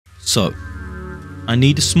So, I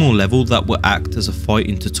need a small level that will act as a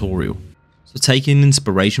fighting tutorial. So taking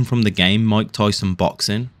inspiration from the game Mike Tyson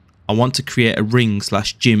Boxing, I want to create a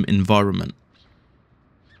ring/gym environment.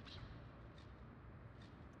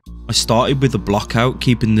 I started with a block out,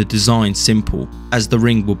 keeping the design simple, as the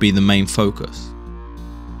ring will be the main focus.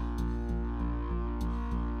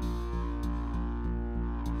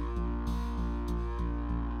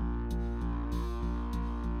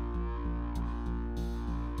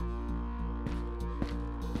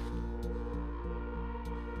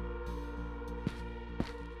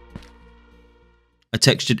 I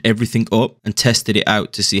textured everything up and tested it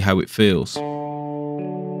out to see how it feels.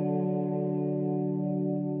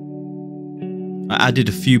 I added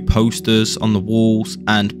a few posters on the walls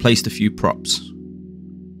and placed a few props.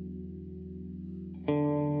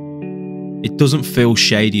 It doesn't feel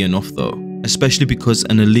shady enough though, especially because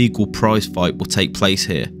an illegal prize fight will take place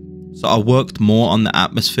here. So I worked more on the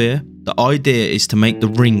atmosphere. The idea is to make the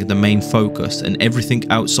ring the main focus and everything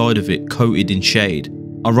outside of it coated in shade,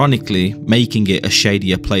 ironically making it a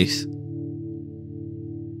shadier place.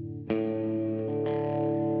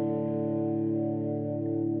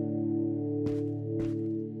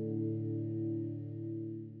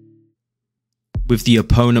 With the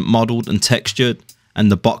opponent modelled and textured,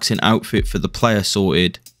 and the boxing outfit for the player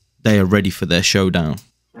sorted, they are ready for their showdown.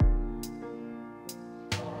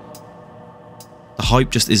 The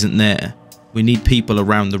hype just isn't there. We need people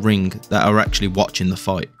around the ring that are actually watching the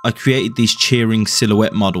fight. I created these cheering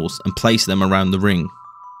silhouette models and placed them around the ring.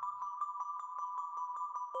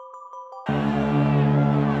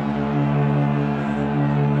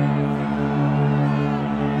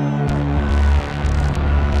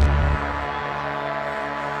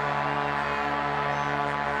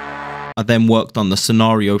 I then worked on the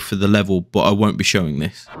scenario for the level, but I won't be showing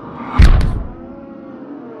this.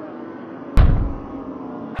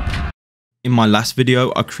 In my last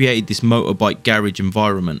video, I created this motorbike garage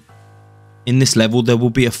environment. In this level, there will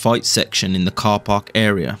be a fight section in the car park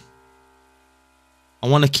area. I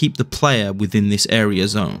want to keep the player within this area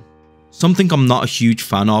zone. Something I'm not a huge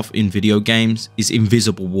fan of in video games is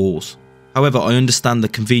invisible walls. However, I understand the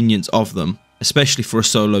convenience of them, especially for a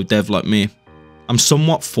solo dev like me. I'm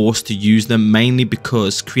somewhat forced to use them mainly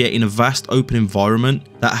because creating a vast open environment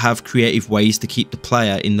that have creative ways to keep the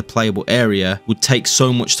player in the playable area would take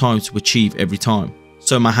so much time to achieve every time.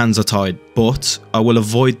 So my hands are tied, but I will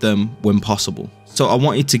avoid them when possible. So I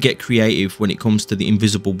wanted to get creative when it comes to the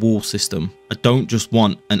invisible wall system. I don't just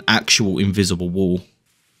want an actual invisible wall.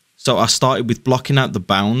 So I started with blocking out the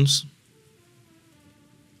bounds.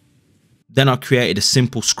 Then I created a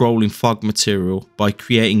simple scrolling fog material by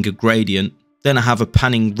creating a gradient. Then I have a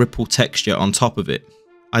panning ripple texture on top of it.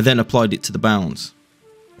 I then applied it to the bounds.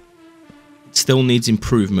 It still needs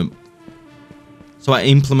improvement. So I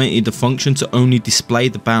implemented the function to only display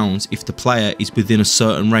the bounds if the player is within a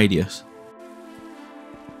certain radius.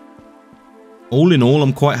 All in all,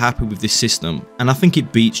 I'm quite happy with this system, and I think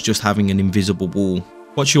it beats just having an invisible wall.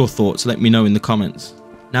 What's your thoughts? Let me know in the comments.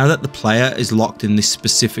 Now that the player is locked in this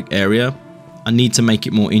specific area, I need to make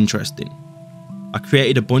it more interesting. I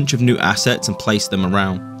created a bunch of new assets and placed them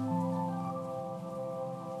around.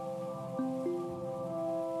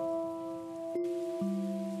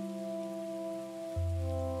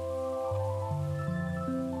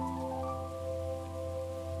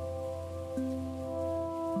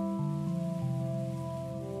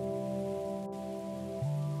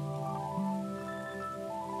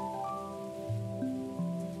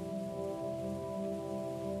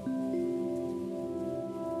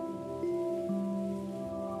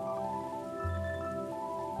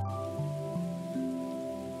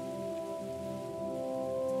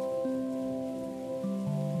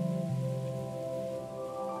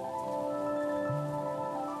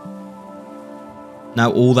 Now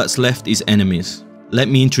all that's left is enemies. Let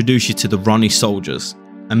me introduce you to the Ronnie Soldiers,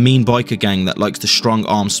 a mean biker gang that likes to strong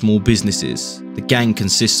arm small businesses. The gang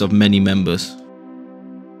consists of many members.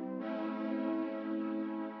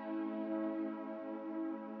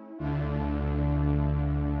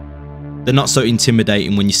 They're not so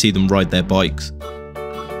intimidating when you see them ride their bikes.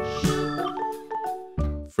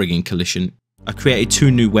 Friggin' collision. I created two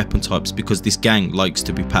new weapon types because this gang likes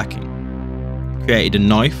to be packing. Created a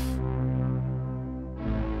knife.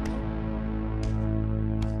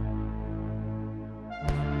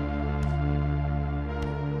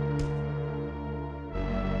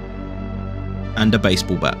 And a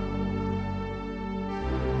baseball bat.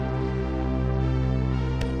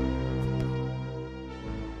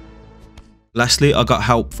 Lastly, I got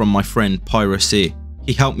help from my friend Piracy.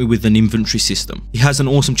 He helped me with an inventory system. He has an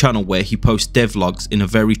awesome channel where he posts devlogs in a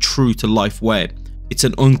very true to life way, It's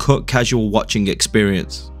an uncut casual watching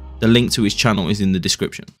experience. The link to his channel is in the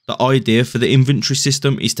description. The idea for the inventory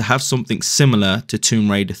system is to have something similar to Tomb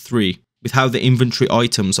Raider 3, with how the inventory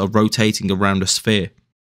items are rotating around a sphere.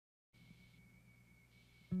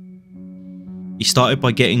 He started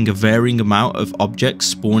by getting a varying amount of objects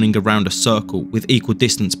spawning around a circle with equal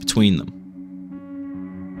distance between them.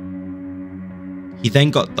 He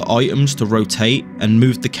then got the items to rotate and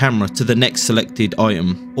moved the camera to the next selected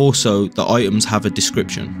item. Also, the items have a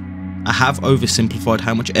description. I have oversimplified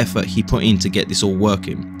how much effort he put in to get this all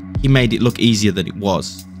working. He made it look easier than it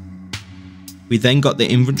was. We then got the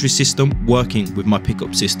inventory system working with my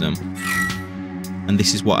pickup system. And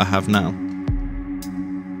this is what I have now.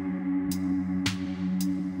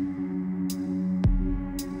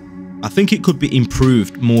 I think it could be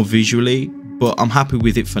improved more visually, but I'm happy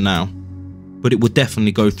with it for now. But it will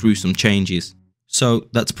definitely go through some changes. So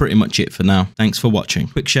that's pretty much it for now. Thanks for watching.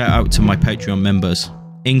 Quick shout out to my Patreon members: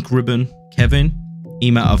 Ink Ribbon, Kevin,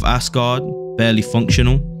 Ema of Asgard, Barely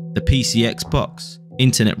Functional, The PC Xbox,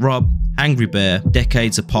 Internet Rob, Angry Bear,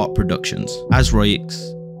 Decades Apart Productions, Azroix,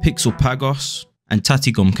 Pixel Pagos, and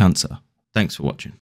Tatty Gum Cancer. Thanks for watching.